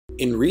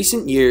In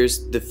recent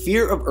years, the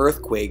fear of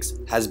earthquakes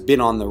has been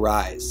on the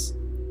rise.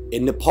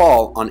 In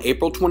Nepal, on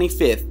April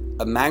 25th,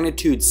 a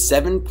magnitude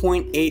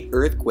 7.8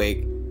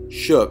 earthquake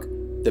shook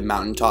the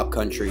mountaintop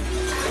country.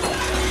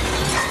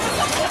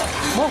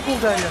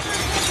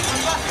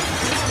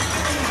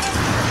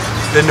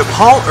 The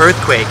Nepal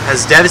earthquake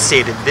has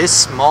devastated this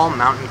small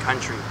mountain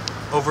country.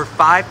 Over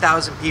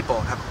 5,000 people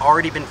have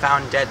already been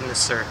found dead in the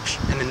search,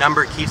 and the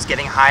number keeps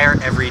getting higher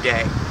every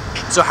day.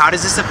 So how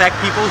does this affect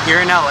people here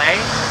in LA?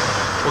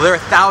 Well, there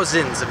are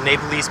thousands of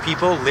Nepalese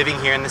people living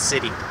here in the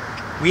city.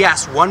 We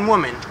asked one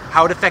woman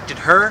how it affected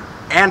her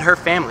and her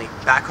family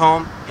back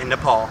home in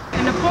Nepal.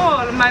 In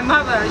Nepal, my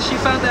mother, she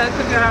felt the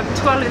earthquake around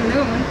 12 in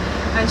noon,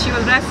 and she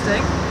was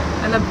resting,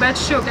 and the bed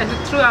shook and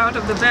she threw out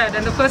of the bed,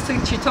 and the first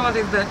thing she thought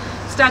is the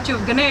statue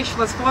of Ganesh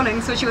was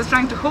falling, so she was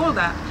trying to hold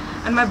that.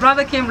 And my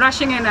brother came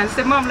rushing in and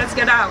said, "Mom, let's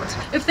get out."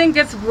 If things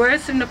gets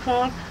worse in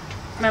Nepal,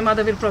 my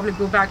mother will probably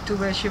go back to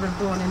where she was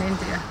born in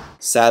India.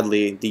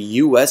 Sadly, the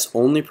US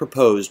only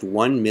proposed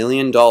 $1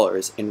 million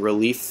in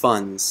relief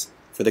funds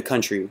for the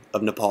country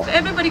of Nepal. If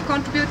everybody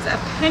contributes a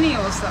penny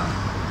or so,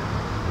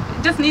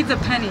 it just needs a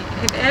penny.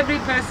 If every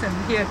person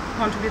here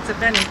contributes a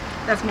penny,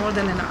 that's more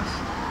than enough.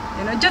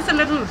 You know, just a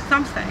little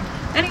something,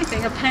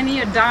 anything, a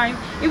penny, a dime.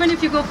 Even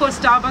if you go for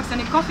Starbucks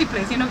and a coffee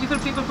place, you know,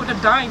 people put a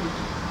dime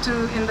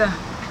in the,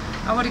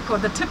 what do you call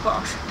it, the tip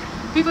box.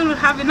 People will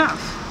have enough,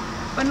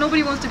 but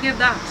nobody wants to give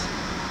that.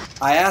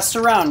 I asked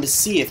around to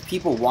see if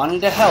people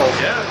wanted to help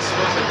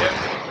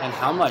and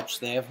how much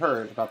they have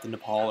heard about the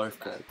Nepal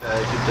earthquake. I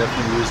could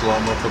definitely use a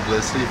lot more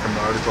publicity from the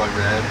article I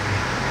read,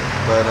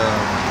 but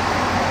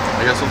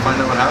I guess we'll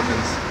find out what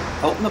happens.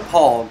 Help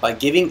Nepal by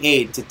giving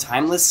aid to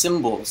Timeless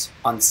Symbols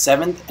on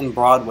 7th and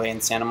Broadway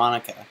in Santa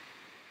Monica,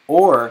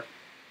 or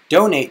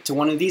donate to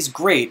one of these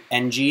great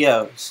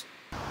NGOs.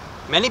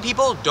 Many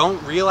people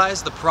don't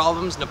realize the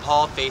problems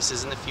Nepal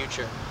faces in the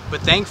future,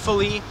 but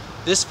thankfully,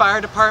 this fire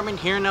department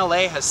here in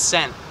LA has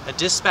sent a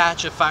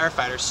dispatch of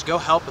firefighters to go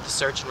help with the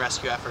search and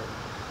rescue effort.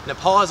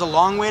 Nepal has a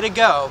long way to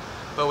go,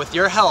 but with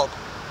your help,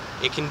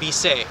 it can be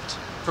saved.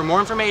 For more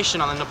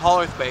information on the Nepal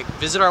earthquake,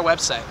 visit our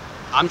website.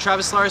 I'm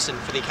Travis Larson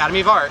for the Academy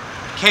of Art,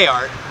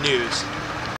 KArt News.